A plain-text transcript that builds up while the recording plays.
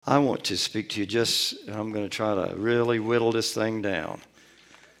I want to speak to you I'm going to try to really whittle this thing down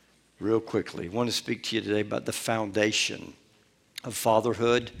real quickly. I want to speak to you today about the foundation of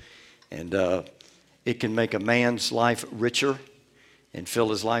fatherhood, and it can make a man's life richer and fill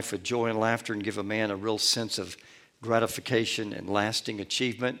his life with joy and laughter and give a man a real sense of gratification and lasting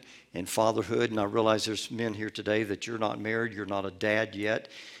achievement in fatherhood. And I realize there's men here today that you're not married, you're not a dad yet,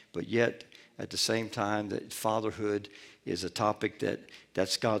 but yet at the same time that fatherhood is a topic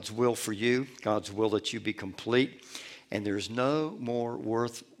that's God's will for you, God's will that you be complete. And there's no more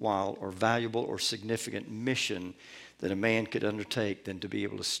worthwhile or valuable or significant mission that a man could undertake than to be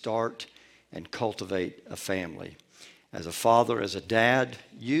able to start and cultivate a family. As a father, as a dad,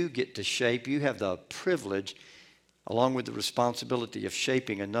 you have the privilege, along with the responsibility of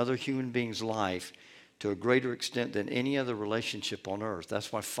shaping another human being's life to a greater extent than any other relationship on earth.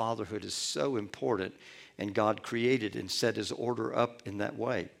 That's why fatherhood is so important, and God created and set his order up in that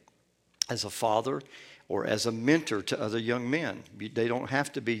way. As a father or as a mentor to other young men, they don't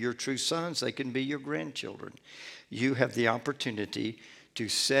have to be your true sons, they can be your grandchildren. You have the opportunity to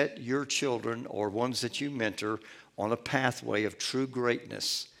set your children or ones that you mentor on a pathway of true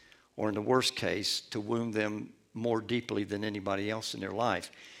greatness, or in the worst case, to wound them more deeply than anybody else in their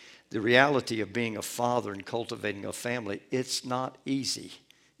life. The reality of being a father and cultivating a family, it's not easy.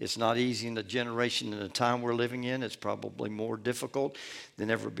 It's not easy in the generation and the time we're living in. It's probably more difficult than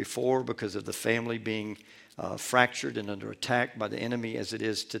ever before because of the family being fractured and under attack by the enemy as it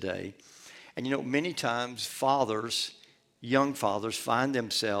is today. And many times young fathers find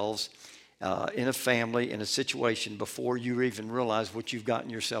themselves in a family, in a situation before you even realize what you've gotten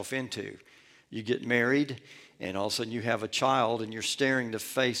yourself into. You get married, and all of a sudden you have a child, and you're staring the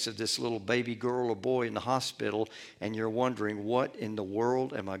face of this little baby girl or boy in the hospital, and you're wondering, what in the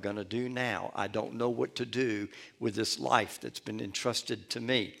world am I going to do now? I don't know what to do with this life that's been entrusted to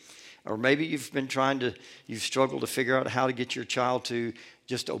me. Or maybe you've struggled to figure out how to get your child to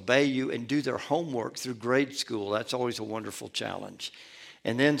just obey you and do their homework through grade school. That's always a wonderful challenge.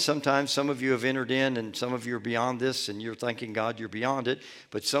 And then sometimes some of you have entered in, and some of you are beyond this, and you're thanking God you're beyond it.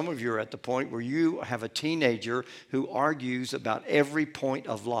 But some of you are at the point where you have a teenager who argues about every point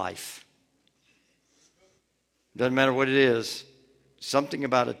of life. Doesn't matter what it is. Something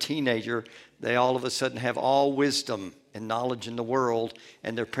about a teenager, they all of a sudden have all wisdom and knowledge in the world,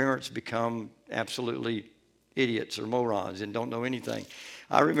 and their parents become absolutely idiots or morons and don't know anything.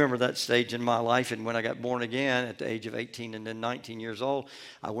 I remember that stage in my life, and when I got born again at the age of 18 and then 19 years old,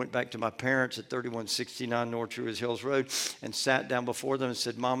 I went back to my parents at 3169 North Truist Hills Road and sat down before them and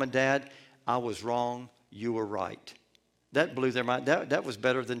said, "Mom and Dad, I was wrong, you were right." That blew their mind. That was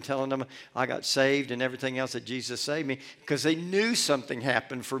better than telling them I got saved and everything else, that Jesus saved me, because they knew something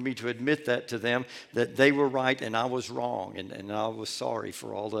happened for me to admit that to them, that they were right and I was wrong, and I was sorry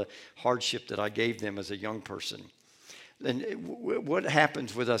for all the hardship that I gave them as a young person. And what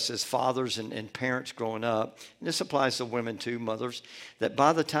happens with us as fathers and parents growing up, and this applies to women too, mothers, that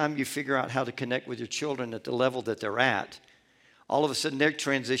by the time you figure out how to connect with your children at the level that they're at, all of a sudden they're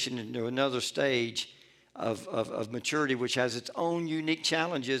transitioning into another stage of maturity, which has its own unique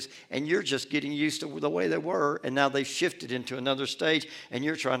challenges, and you're just getting used to the way they were, and now they've shifted into another stage, and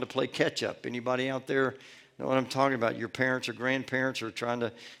you're trying to play catch up. Anybody out there know what I'm talking about? Your parents or grandparents are trying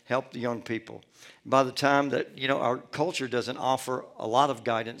to help the young people. By the time that, our culture doesn't offer a lot of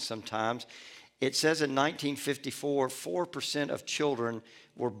guidance sometimes. It says in 1954, 4% of children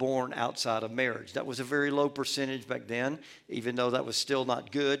were born outside of marriage. That was a very low percentage back then, even though that was still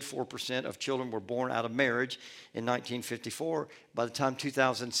not good. 4% of children were born out of marriage in 1954. By the time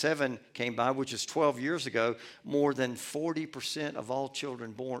 2007 came by, which is 12 years ago, more than 40% of all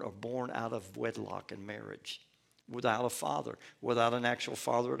children born are born out of wedlock and marriage, without a father, without an actual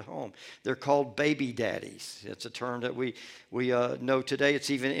father at home. They're called baby daddies. It's a term that we know today. It's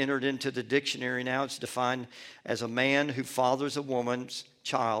even entered into the dictionary now. It's defined as a man who fathers a woman's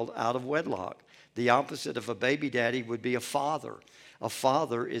child out of wedlock. The opposite of a baby daddy would be a father. A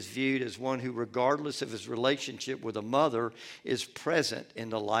father is viewed as one who, regardless of his relationship with a mother, is present in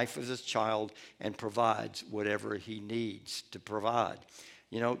the life of his child and provides whatever he needs to provide.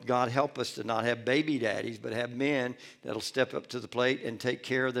 God help us to not have baby daddies, but have men that'll step up to the plate and take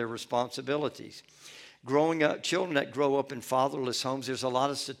care of their responsibilities. Growing up, children that grow up in fatherless homes, there's a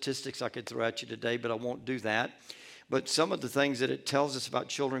lot of statistics I could throw at you today, but I won't do that. But some of the things that it tells us about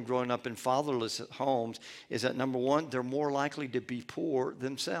children growing up in fatherless homes is that, number one, they're more likely to be poor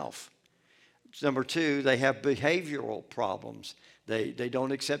themselves. Number two, they have behavioral problems They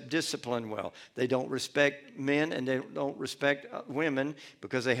don't accept discipline well. They don't respect men, and they don't respect women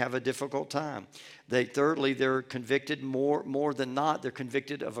because they have a difficult time. Thirdly, they're convicted more than not. They're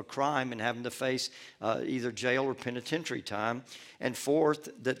convicted of a crime and having to face either jail or penitentiary time. And fourth,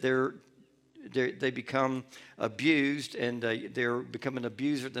 that they become abused, and they're become an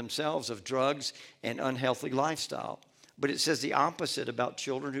abuser themselves of drugs and unhealthy lifestyle. But it says the opposite about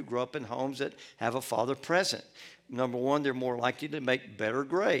children who grow up in homes that have a father present. Number one, they're more likely to make better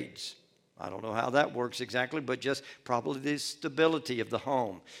grades. I don't know how that works exactly, but just probably the stability of the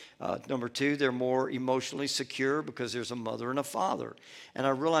home. Number two, they're more emotionally secure because there's a mother and a father. And I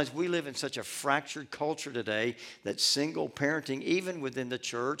realize we live in such a fractured culture today that single parenting, even within the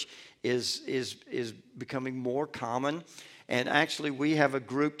church, is becoming more common. And actually, we have a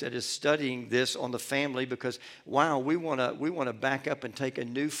group that is studying this on the family because, wow, we want to back up and take a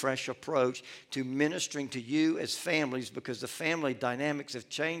new, fresh approach to ministering to you as families because the family dynamics have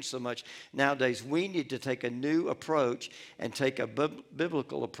changed so much nowadays. We need to take a new approach and take a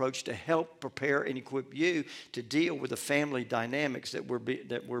biblical approach to help prepare and equip you to deal with the family dynamics that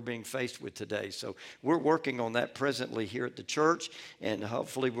we're being faced with today. So we're working on that presently here at the church, and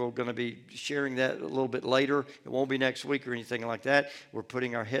hopefully we're going to be sharing that a little bit later. It won't be next week or anything like that. We're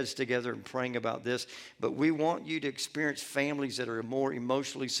putting our heads together and praying about this. But we want you to experience families that are more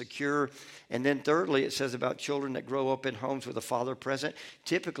emotionally secure. And then thirdly, it says about children that grow up in homes with a father present.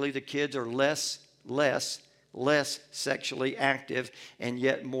 Typically, the kids are less sexually active and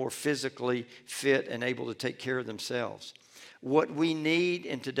yet more physically fit and able to take care of themselves. What we need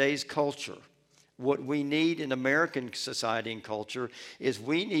in today's culture, what we need in American society and culture is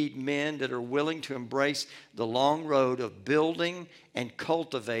we need men that are willing to embrace the long road of building and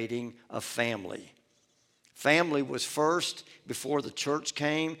cultivating a family. Family was first before the church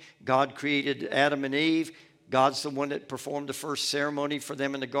came. God created Adam and Eve. God's the one that performed the first ceremony for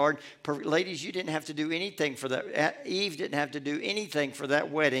them in the garden. Ladies, you didn't have to do anything for that. Eve didn't have to do anything for that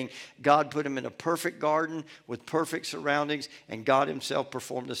wedding. God put them in a perfect garden with perfect surroundings, and God himself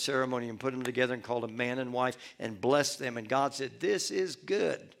performed the ceremony and put them together and called them man and wife and blessed them. And God said, this is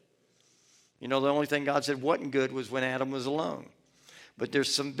good. You know, the only thing God said wasn't good was when Adam was alone. But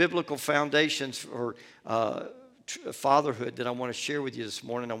there's some biblical foundations for fatherhood that I want to share with you this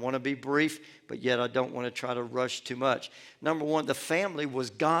morning. I want to be brief, but yet I don't want to try to rush too much. Number one, the family was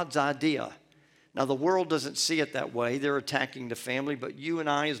God's idea. Now, the world doesn't see it that way. They're attacking the family, but you and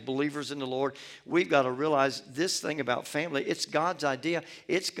I as believers in the Lord, we've got to realize this thing about family, it's God's idea.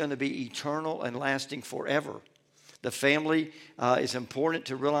 It's going to be eternal and lasting forever. The family is important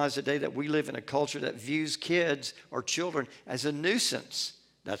to realize today that we live in a culture that views kids or children as a nuisance.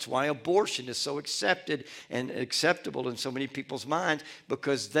 That's why abortion is so accepted and acceptable in so many people's minds,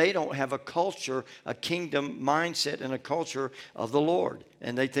 because they don't have a culture, a kingdom mindset and a culture of the Lord.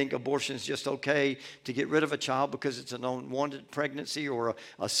 And they think abortion is just okay to get rid of a child because it's an unwanted pregnancy or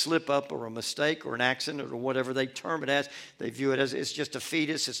a slip up or a mistake or an accident or whatever they term it as. They view it as it's just a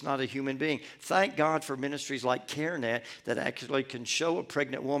fetus. It's not a human being. Thank God for ministries like CareNet that actually can show a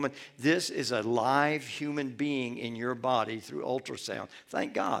pregnant woman this is a live human being in your body through ultrasound.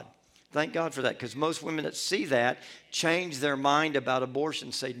 Thank God. Thank God for that, because most women that see that change their mind about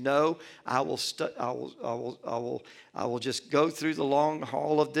abortion. Say, no, I will just go through the long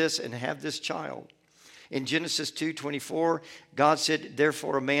haul of this and have this child. In Genesis 2:24, God said,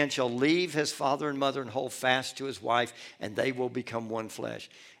 therefore a man shall leave his father and mother and hold fast to his wife, and they will become one flesh.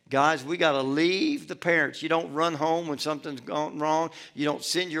 Guys, we got to leave the parents. You don't run home when something's gone wrong. You don't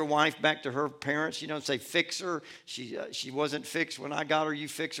send your wife back to her parents. You don't say, fix her. She wasn't fixed when I got her. You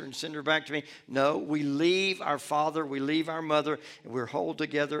fix her and send her back to me. No, we leave our father. We leave our mother. And we're hold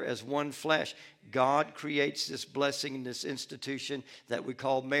together as one flesh. God creates this blessing in this institution that we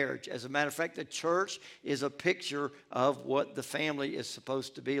call marriage. As a matter of fact, the church is a picture of what the family is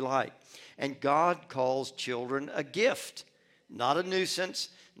supposed to be like. And God calls children a gift, not a nuisance,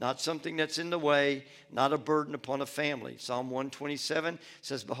 not something that's in the way, not a burden upon a family. Psalm 127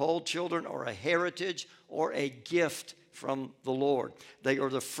 says, behold, children are a heritage or a gift from the Lord. They are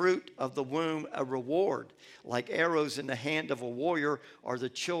the fruit of the womb, a reward. Like arrows in the hand of a warrior are the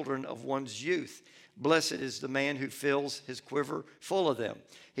children of one's youth. Blessed is the man who fills his quiver full of them.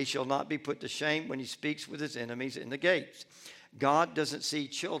 He shall not be put to shame when he speaks with his enemies in the gates. God doesn't see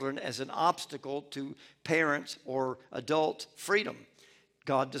children as an obstacle to parents' or adult freedom.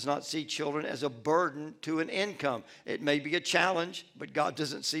 God does not see children as a burden to an income. It may be a challenge, but God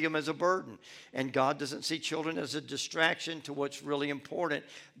doesn't see them as a burden. And God doesn't see children as a distraction to what's really important.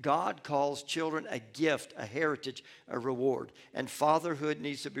 God calls children a gift, a heritage, a reward. And fatherhood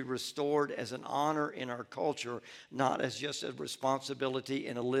needs to be restored as an honor in our culture, not as just a responsibility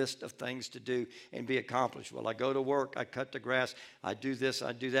and a list of things to do and be accomplished. Well, I go to work, I cut the grass, I do this,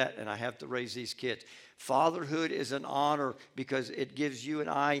 I do that, and I have to raise these kids. Fatherhood is an honor because it gives you and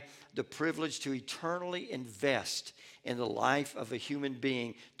I the privilege to eternally invest in the life of a human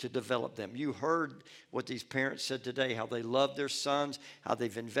being to develop them. You heard what these parents said today, how they love their sons, how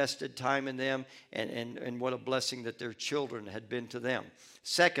they've invested time in them, and what a blessing that their children had been to them.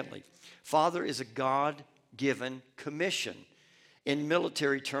 Secondly, father is a God-given commission. In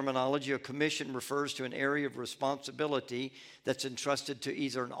military terminology, a commission refers to an area of responsibility that's entrusted to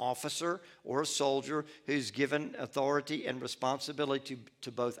either an officer or a soldier who's given authority and responsibility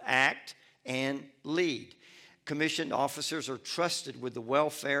to both act and lead. Commissioned officers are trusted with the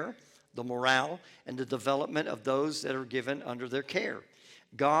welfare, the morale, and the development of those that are given under their care.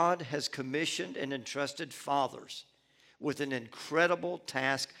 God has commissioned and entrusted fathers with an incredible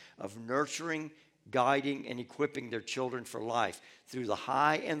task of nurturing, guiding, and equipping their children for life through the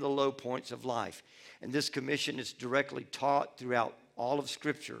high and the low points of life. And this commission is directly taught throughout all of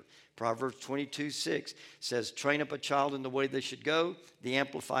Scripture. Proverbs 22:6 says, train up a child in the way they should go. The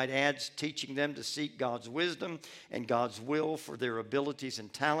Amplified adds, teaching them to seek God's wisdom and God's will for their abilities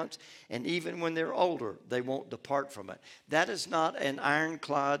and talents. And even when they're older, they won't depart from it. That is not an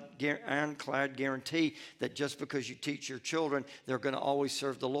ironclad guarantee that just because you teach your children, they're going to always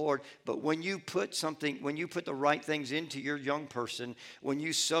serve the Lord. But when you put the right things into your young person, when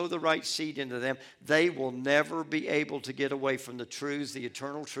you sow the right seed into them, they will never be able to get away from the truths, the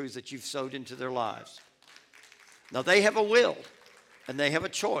eternal truths that you've sowed into their lives. Now, they have a will, and they have a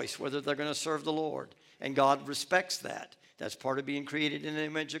choice whether they're going to serve the Lord, and God respects that. That's part of being created in the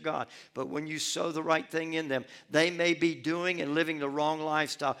image of God. But when you sow the right thing in them, they may be doing and living the wrong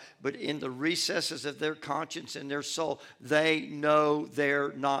lifestyle, but in the recesses of their conscience and their soul, they know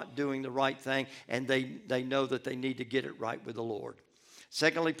they're not doing the right thing, and they know that they need to get it right with the Lord.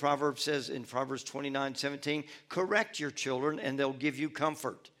 Secondly, Proverbs says in Proverbs 29:17, correct your children, and they'll give you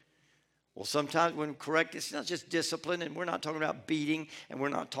comfort. Well, sometimes when correct, it's not just discipline, and we're not talking about beating, and we're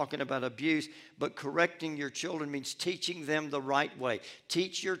not talking about abuse, but correcting your children means teaching them the right way.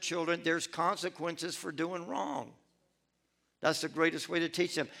 Teach your children there's consequences for doing wrong. That's the greatest way to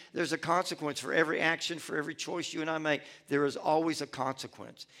teach them. There's a consequence for every action, for every choice you and I make. There is always a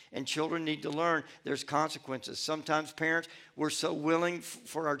consequence. And children need to learn there's consequences. Sometimes parents, we're so willing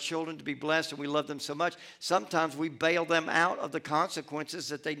for our children to be blessed and we love them so much. Sometimes we bail them out of the consequences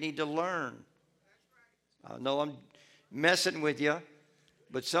that they need to learn. I know I'm messing with you,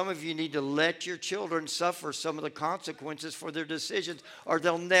 but some of you need to let your children suffer some of the consequences for their decisions, or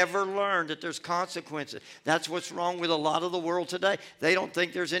they'll never learn that there's consequences. That's what's wrong with a lot of the world today. They don't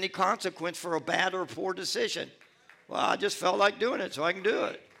think there's any consequence for a bad or poor decision. Well, I just felt like doing it, so I can do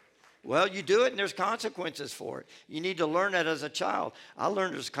it. Well, you do it, and there's consequences for it. You need to learn that as a child. I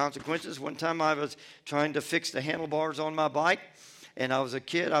learned there's consequences. One time I was trying to fix the handlebars on my bike. And I was a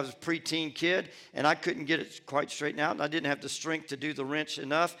preteen kid, and I couldn't get it quite straightened out, and I didn't have the strength to do the wrench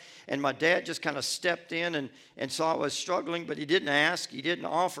enough. And my dad just kind of stepped in and saw I was struggling, but he didn't ask, he didn't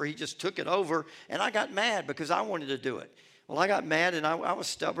offer, he just took it over, and I got mad because I wanted to do it. Well, I got mad, and I was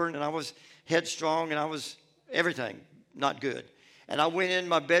stubborn, and I was headstrong, and I was everything, not good. And I went in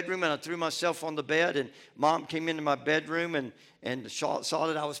my bedroom, and I threw myself on the bed, and Mom came into my bedroom and saw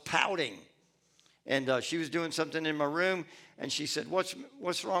that I was pouting. And she was doing something in my room, and she said,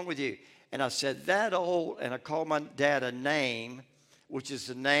 what's wrong with you? And I said, and I called my dad a name, which is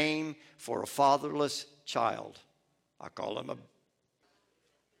the name for a fatherless child. I call him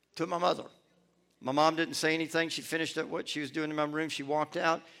to my mother. My mom didn't say anything. She finished up what she was doing in my room. She walked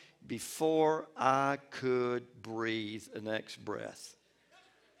out. Before I could breathe the next breath,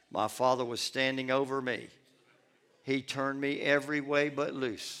 my father was standing over me. He turned me every way but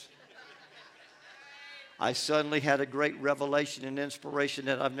loose. I suddenly had a great revelation and inspiration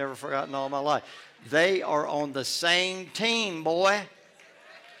that I've never forgotten all my life. They are on the same team, boy.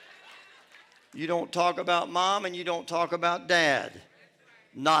 You don't talk about mom and you don't talk about dad.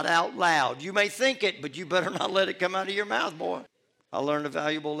 Not out loud. You may think it, but you better not let it come out of your mouth, boy. I learned a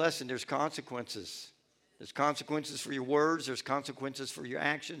valuable lesson. There's consequences. There's consequences for your words. There's consequences for your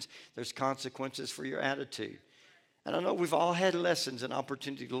actions. There's consequences for your attitude. And I know we've all had lessons and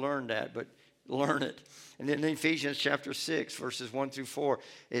opportunity to learn that, but learn it. And then in Ephesians chapter 6, verses 1 through 4,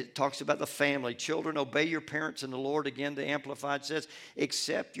 it talks about the family. Children, obey your parents in the Lord. Again, the Amplified says,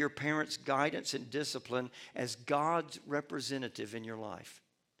 accept your parents' guidance and discipline as God's representative in your life.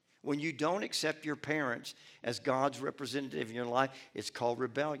 When you don't accept your parents as God's representative in your life, it's called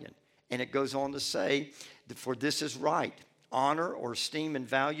rebellion. And it goes on to say, for this is right. Honor or esteem and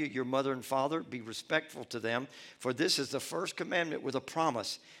value your mother and father. Be respectful to them. For this is the first commandment with a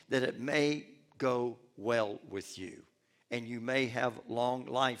promise that it may go well with you and you may have long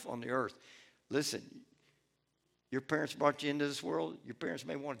life on the earth. Listen, your parents brought you into this world. Your parents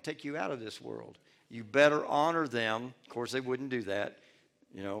may want to take you out of this world. You better honor them. Of course, they wouldn't do that.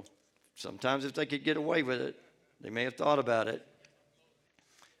 You know, sometimes if they could get away with it, they may have thought about it,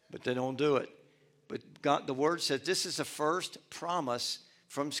 but they don't do it. But God, the Word says this is the first promise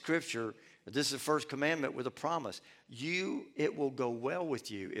from Scripture. This is the first commandment with a promise. It will go well with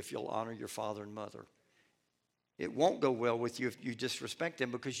you if you'll honor your father and mother. It won't go well with you if you disrespect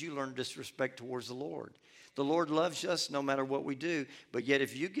them, because you learn disrespect towards the Lord. The Lord loves us no matter what we do, but yet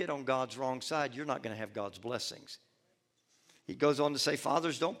if you get on God's wrong side, you're not going to have God's blessings. He goes on to say,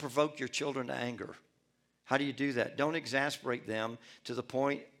 fathers, don't provoke your children to anger. How do you do that? Don't exasperate them to the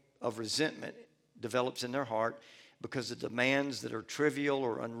point of resentment develops in their heart because of demands that are trivial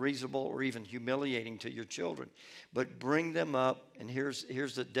or unreasonable or even humiliating to your children. But bring them up, and here's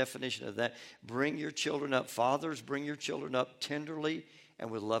the definition of that. Bring your children up. Fathers, bring your children up tenderly and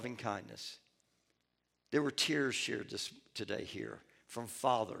with loving kindness. There were tears shared today here from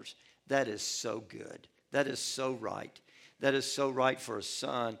fathers. That is so good. That is so right. That is so right for a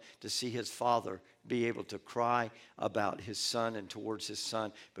son to see his father be able to cry about his son and towards his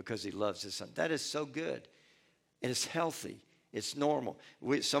son because he loves his son. That is so good. And it's healthy. It's normal.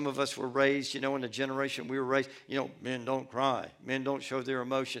 Some of us were raised, in the generation we were raised, men don't cry. Men don't show their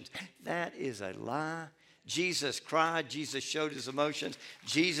emotions. That is a lie. Jesus cried. Jesus showed his emotions.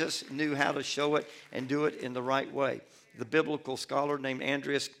 Jesus knew how to show it and do it in the right way. The biblical scholar named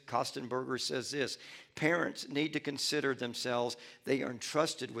Andreas Kostenberger says this: parents need to consider themselves they are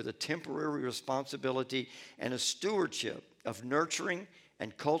entrusted with a temporary responsibility and a stewardship of nurturing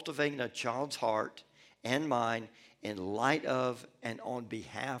and cultivating a child's heart and mind in light of and on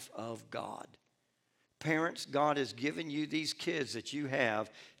behalf of God. Parents, God has given you these kids that you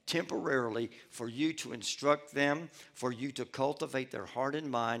have temporarily for you to instruct them, for you to cultivate their heart and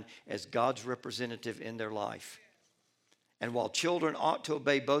mind as God's representative in their life. And while children ought to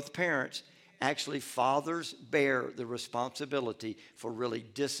obey both parents, actually fathers bear the responsibility for really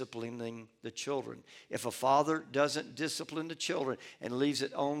disciplining the children. If a father doesn't discipline the children and leaves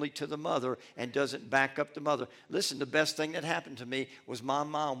it only to the mother and doesn't back up the mother, listen, the best thing that happened to me was my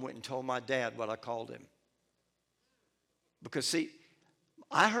mom went and told my dad what I called him. Because see,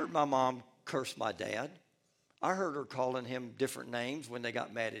 I heard my mom curse my dad. I heard her calling him different names when they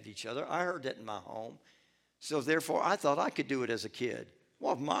got mad at each other. I heard that in my home. So therefore, I thought I could do it as a kid.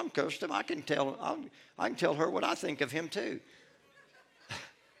 Well, if Mom cursed him, I can tell her what I think of him too.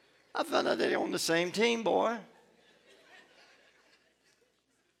 I found out they're on the same team, boy.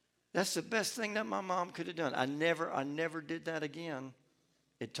 That's the best thing that my mom could have done. I never did that again.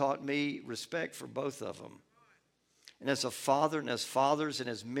 It taught me respect for both of them. And as a father and as fathers and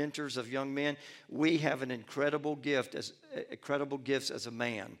as mentors of young men, we have an incredible gifts as a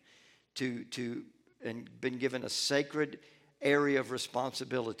man and been given a sacred area of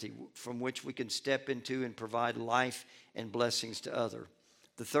responsibility from which we can step into and provide life and blessings to others.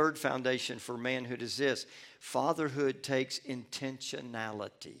 The third foundation for manhood is this: fatherhood takes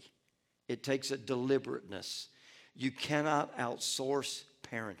intentionality. It takes a deliberateness. You cannot outsource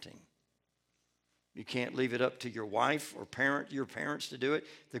parenting. You can't leave it up to your wife or your parents to do it,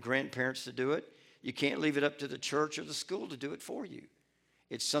 the grandparents to do it. You can't leave it up to the church or the school to do it for you.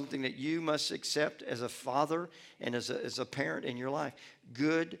 It's something that you must accept as a father and as a parent in your life.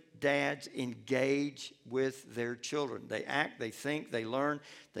 Good dads engage with their children. They act, they think, they learn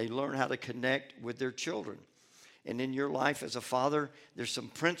how to connect with their children. And in your life as a father, there's some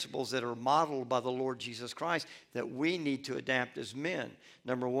principles that are modeled by the Lord Jesus Christ that we need to adapt as men.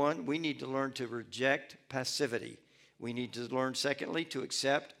 Number one, we need to learn to reject passivity. We need to learn, secondly, to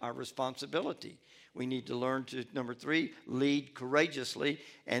accept our responsibility. We need to learn to, number three, lead courageously.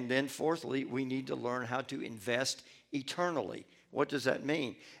 And then fourthly, we need to learn how to invest eternally. What does that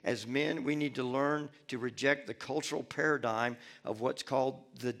mean? As men, we need to learn to reject the cultural paradigm of what's called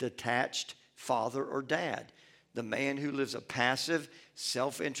the detached father or dad. The man who lives a passive,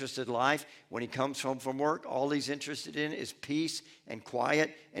 self-interested life. When he comes home from work, all he's interested in is peace and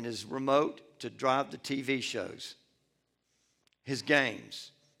quiet and his remote to drive the TV shows, his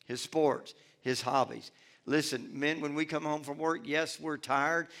games, his sports. his hobbies. Listen, men, when we come home from work, yes, we're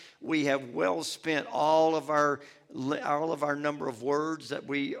tired. We have well spent all of our number of words that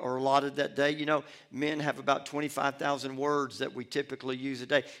we are allotted that day. You know, men have about 25,000 words that we typically use a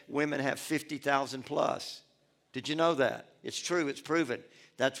day. Women have 50,000 plus. Did you know that? It's true. It's proven.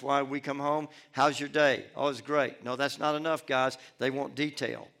 That's why we come home. How's your day? Oh, it's great. No, that's not enough, guys. They want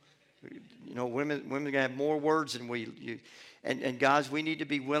detail. You know, women are going to have more words than we. And guys, we need to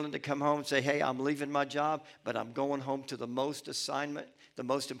be willing to come home and say, hey, I'm leaving my job, but I'm going home to the most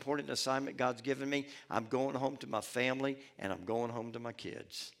important assignment God's given me. I'm going home to my family, and I'm going home to my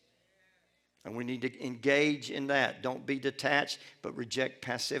kids. And we need to engage in that. Don't be detached, but reject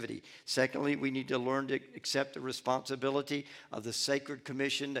passivity. Secondly, we need to learn to accept the responsibility of the sacred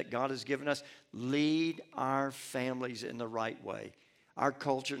commission that God has given us. Lead our families in the right way. Our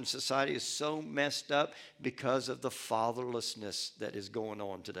culture and society is so messed up because of the fatherlessness that is going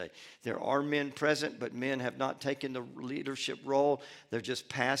on today. There are men present, but men have not taken the leadership role. They're just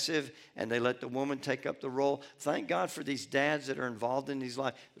passive, and they let the woman take up the role. Thank God for these dads that are involved in these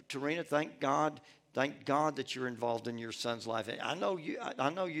lives. Tarina, thank God that you're involved in your son's life. I know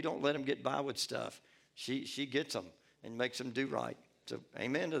you don't let him get by with stuff. She gets them and makes them do right. So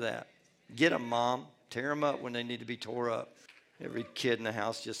amen to that. Get them, Mom. Tear them up when they need to be tore up. Every kid in the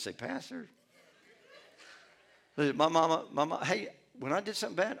house just say, Pastor. My mama, hey, when I did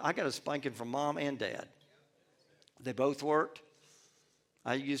something bad, I got a spanking from Mom and Dad. They both worked.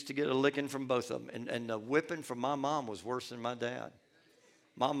 I used to get a licking from both of them. And the whipping from my mom was worse than my dad.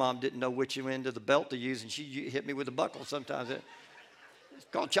 My mom didn't know which end of the belt to use, and she hit me with a buckle sometimes. It's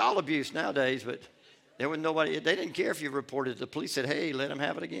called child abuse nowadays, but there was nobody. They didn't care if you reported it. The police said, hey, let him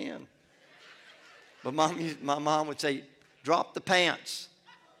have it again. But my mom would say, drop the pants.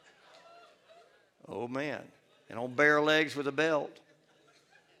 Oh, man. And on bare legs with a belt.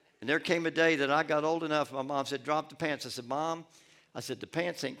 And there came a day that I got old enough, my mom said, drop the pants. I said, Mom, the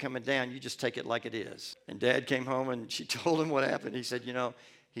pants ain't coming down. You just take it like it is. And Dad came home, and she told him what happened. He said, you know,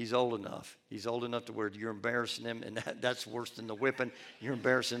 he's old enough. He's old enough to where you're embarrassing him, and that's worse than the whipping. You're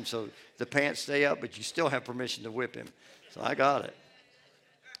embarrassing him, so the pants stay up, but you still have permission to whip him. So I got it.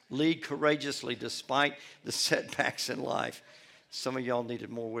 Lead courageously despite the setbacks in life. Some of y'all needed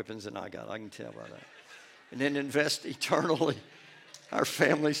more whippings than I got. I can tell by that. And then invest eternally. Our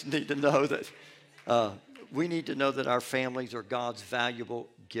families need to know that we need to know that our families are God's valuable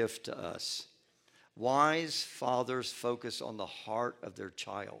gift to us. Wise fathers focus on the heart of their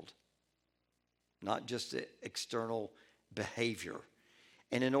child, not just the external behavior.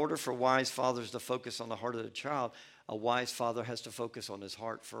 And in order for wise fathers to focus on the heart of the child, a wise father has to focus on his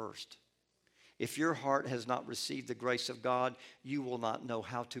heart first. If your heart has not received the grace of God, you will not know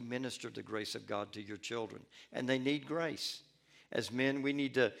how to minister the grace of God to your children. And they need grace. As men,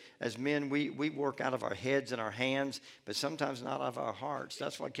 we work out of our heads and our hands, but sometimes not out of our hearts.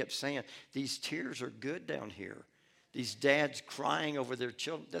 That's why I kept saying, these tears are good down here. These dads crying over their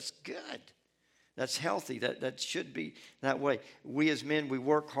children, that's good. That's healthy. That should be that way. We as men, we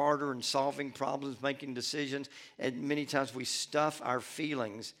work harder in solving problems, making decisions, and many times we stuff our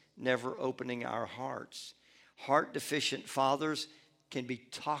feelings, never opening our hearts. Heart-deficient fathers can be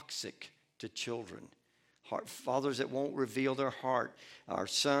toxic to children. Fathers that won't reveal their heart, our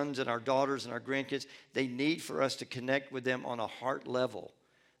sons and our daughters and our grandkids, they need for us to connect with them on a heart level.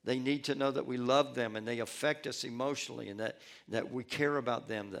 They need to know that we love them and they affect us emotionally and that we care about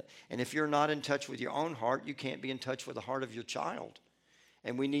them. And if you're not in touch with your own heart, you can't be in touch with the heart of your child.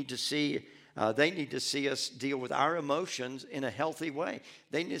 And we need to see, they need to see us deal with our emotions in a healthy way.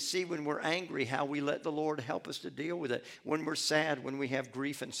 They need to see when we're angry how we let the Lord help us to deal with it. When we're sad, when we have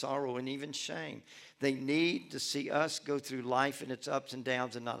grief and sorrow and even shame. They need to see us go through life and its ups and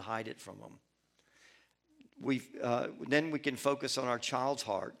downs and not hide it from them. Then we can focus on our child's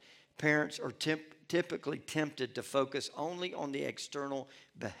heart. Parents are typically tempted to focus only on the external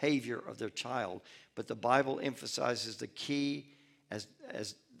behavior of their child, but the Bible emphasizes the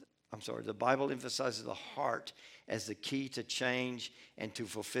Bible emphasizes the heart as the key to change and to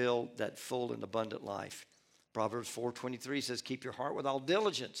fulfill that full and abundant life. Proverbs 4:23 says, "Keep your heart with all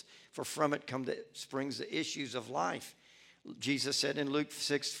diligence, for from it springs the issues of life." Jesus said in Luke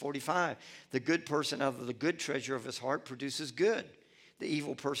 6:45, "The good person out of the good treasure of his heart produces good. The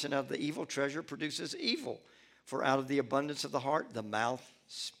evil person out of the evil treasure produces evil. For out of the abundance of the heart, the mouth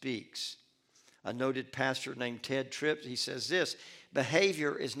speaks." A noted pastor named Ted Tripp, he says this,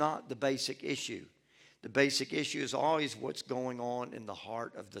 "Behavior is not the basic issue. The basic issue is always what's going on in the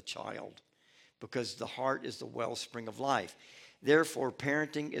heart of the child, because the heart is the wellspring of life. Therefore,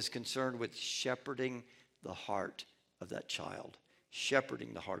 parenting is concerned with shepherding the heart of that child,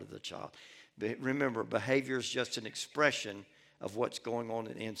 shepherding the heart of the child. Remember, behavior is just an expression of what's going on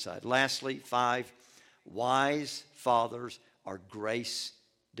in the inside. Lastly, 5, wise fathers are grace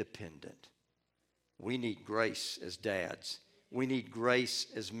dependent. We need grace as dads. We need grace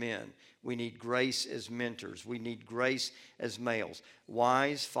as men. We need grace as mentors. We need grace as males.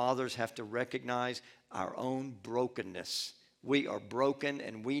 Wise fathers have to recognize our own brokenness. We are broken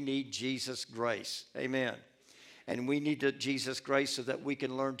and we need Jesus' grace. Amen. And we need Jesus' grace so that we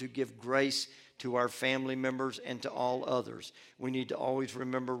can learn to give grace to our family members and to all others. We need to always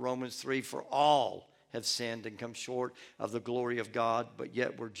remember Romans 3, for all have sinned and come short of the glory of God, but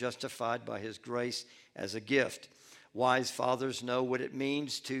yet we're justified by his grace as a gift. Wise fathers know what it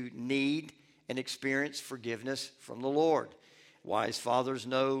means to need and experience forgiveness from the Lord. Wise fathers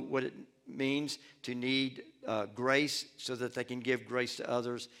know what it means to need grace so that they can give grace to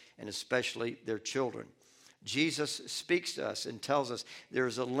others and especially their children. Jesus speaks to us and tells us there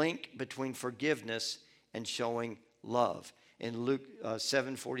is a link between forgiveness and showing love. In Luke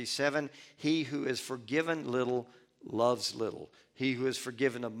 7:47, he who is forgiven little loves little. He who is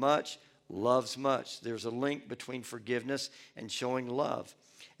forgiven of much loves much. There's a link between forgiveness and showing love.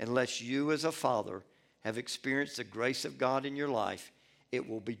 Unless you as a father have experienced the grace of God in your life, it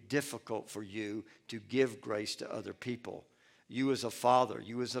will be difficult for you to give grace to other people. You as a father,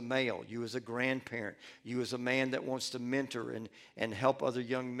 you as a male, you as a grandparent, you as a man that wants to mentor and help other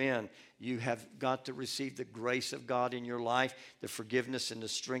young men, you have got to receive the grace of God in your life, the forgiveness and the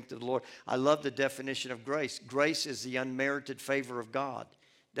strength of the Lord. I love the definition of grace. Grace is the unmerited favor of God.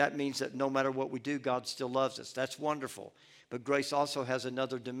 That means that no matter what we do, God still loves us. That's wonderful. But grace also has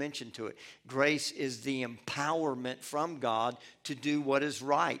another dimension to it. Grace is the empowerment from God to do what is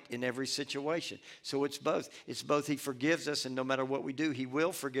right in every situation. So it's both. It's both he forgives us, and no matter what we do, he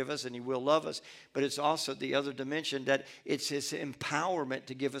will forgive us and he will love us. But it's also the other dimension that it's his empowerment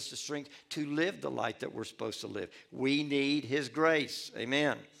to give us the strength to live the life that we're supposed to live. We need his grace.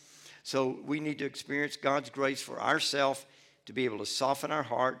 Amen. So we need to experience God's grace for ourselves, to be able to soften our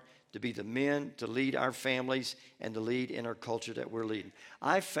heart, to be the men, to lead our families, and to lead in our culture that we're leading.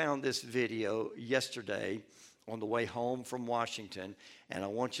 I found this video yesterday on the way home from Washington, and I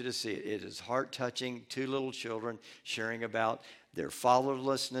want you to see it. It is heart-touching. 2 little children sharing about their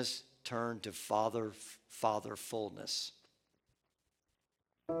fatherlessness turned to fatherfulness.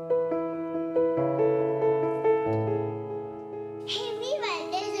 Hey,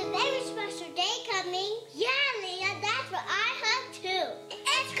 Levi, there's a very special day coming. Yeah, Leah, that's what I heard too.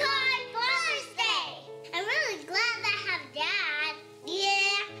 It's called Father's Day. I'm really glad I have Dad.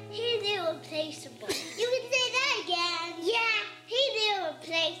 Yeah, he's irreplaceable. You can say that again. Yeah, he's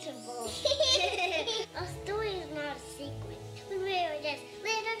irreplaceable. Our story is not a secret. When we were just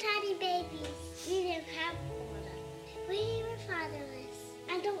little tiny babies, we didn't have a father. We were fatherless.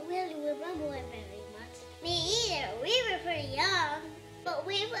 I don't really remember it very much. Me either. We were pretty young, but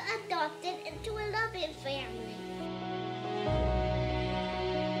we were adopted into a loving family.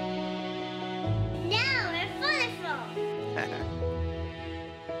 Now we're fatherful.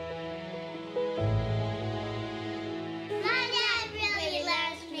 My dad really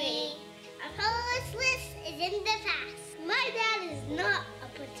loves me. Our fatherless list is in the past. My dad is not a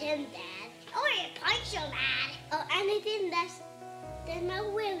pretend dad, or a partial dad, or anything less than my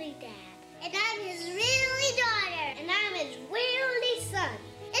really dad. And I'm his really daughter, and I'm his really son.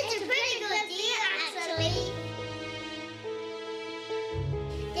 It's a pretty good deal, actually.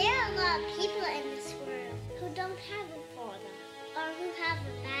 There are a lot of people in this world who don't have a father, or who have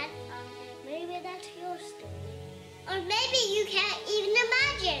a bad father. Maybe that's your story. Or maybe you can't even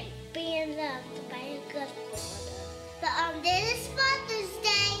imagine being loved by a good father. But on this Father's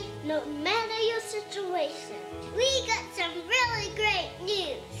Day, no matter your situation, we got some really great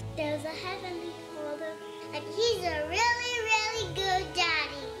news. There's a heavenly Father, and he's a really, really good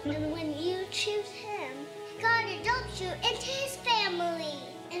daddy. And when you choose him, God adopts you into his family.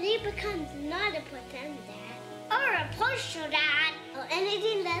 And he becomes not a pretend dad, or a partial dad, or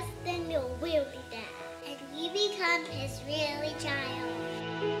anything less than your really dad. And you become his really child.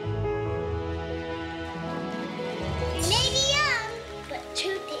 You may be young, but 2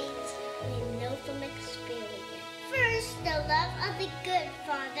 things we know from experience. First, the love of the good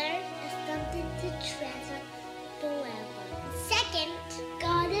father is something to treasure forever. Second,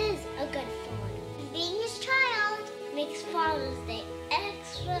 God is a good father. And being his child makes Father's Day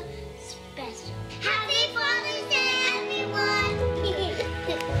extra special.